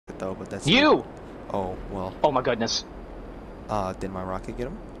though, but that's... You! Oh, well. Oh my goodness. Did my rocket get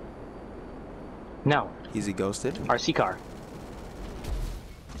him? No. Easy ghosted? RC car.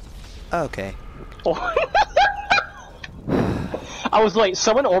 Okay. Oh. I was like,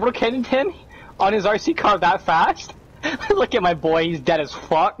 someone overcannoned him on his RC car that fast? Look at my boy, he's dead as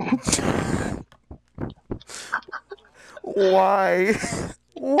fuck. Why?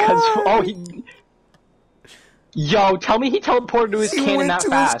 Because, oh, he... Yo, tell me he teleported to his cannon that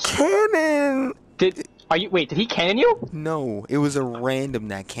fast. His cannon! Wait, did he cannon you? No, it was a random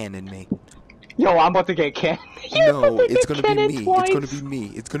that cannoned me. Yo, I'm about to get cannoned. No, it's gonna be me. Twice. It's gonna be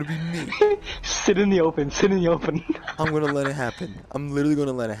me. It's gonna be me. Sit in the open, sit in the open. I'm gonna let it happen. I'm literally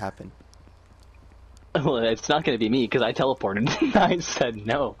gonna let it happen. Well, it's not gonna be me, because I teleported. I said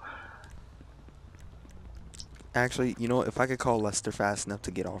no. Actually, you know what? If I could call Lester fast enough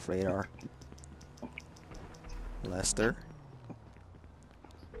to get off radar. Lester?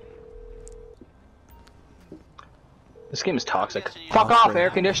 This game is toxic. Fuck off, air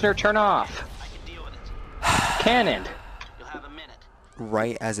conditioner, turn off. Cannoned. You'll have a minute.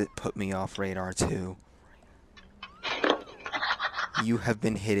 Right as it put me off radar, too. You have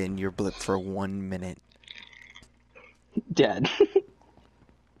been hidden. You're blipped for 1 minute. Dead.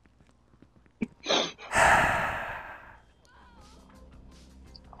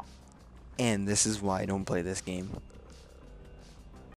 And this is why I don't play this game.